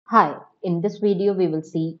Hi, in this video we will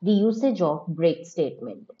see the usage of break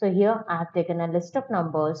statement. So here I have taken a list of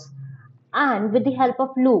numbers and with the help of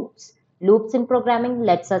loops. Loops in programming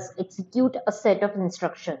lets us execute a set of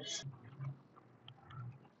instructions.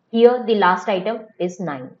 Here the last item is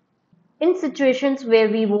 9. In situations where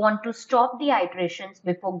we want to stop the iterations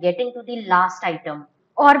before getting to the last item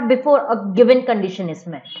or before a given condition is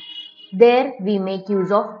met, there we make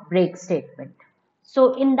use of break statement.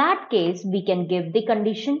 So in that case we can give the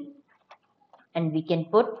condition and we can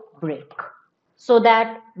put break so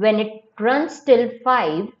that when it runs till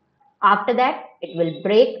 5, after that it will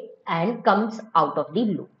break and comes out of the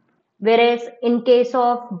loop. Whereas in case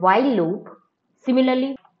of while loop,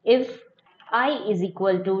 similarly, if I is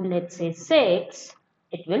equal to let's say 6,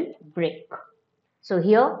 it will break. So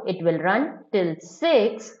here it will run till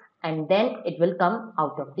 6 and then it will come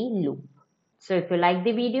out of the loop. So if you like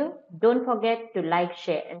the video, don't forget to like,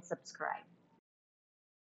 share and subscribe.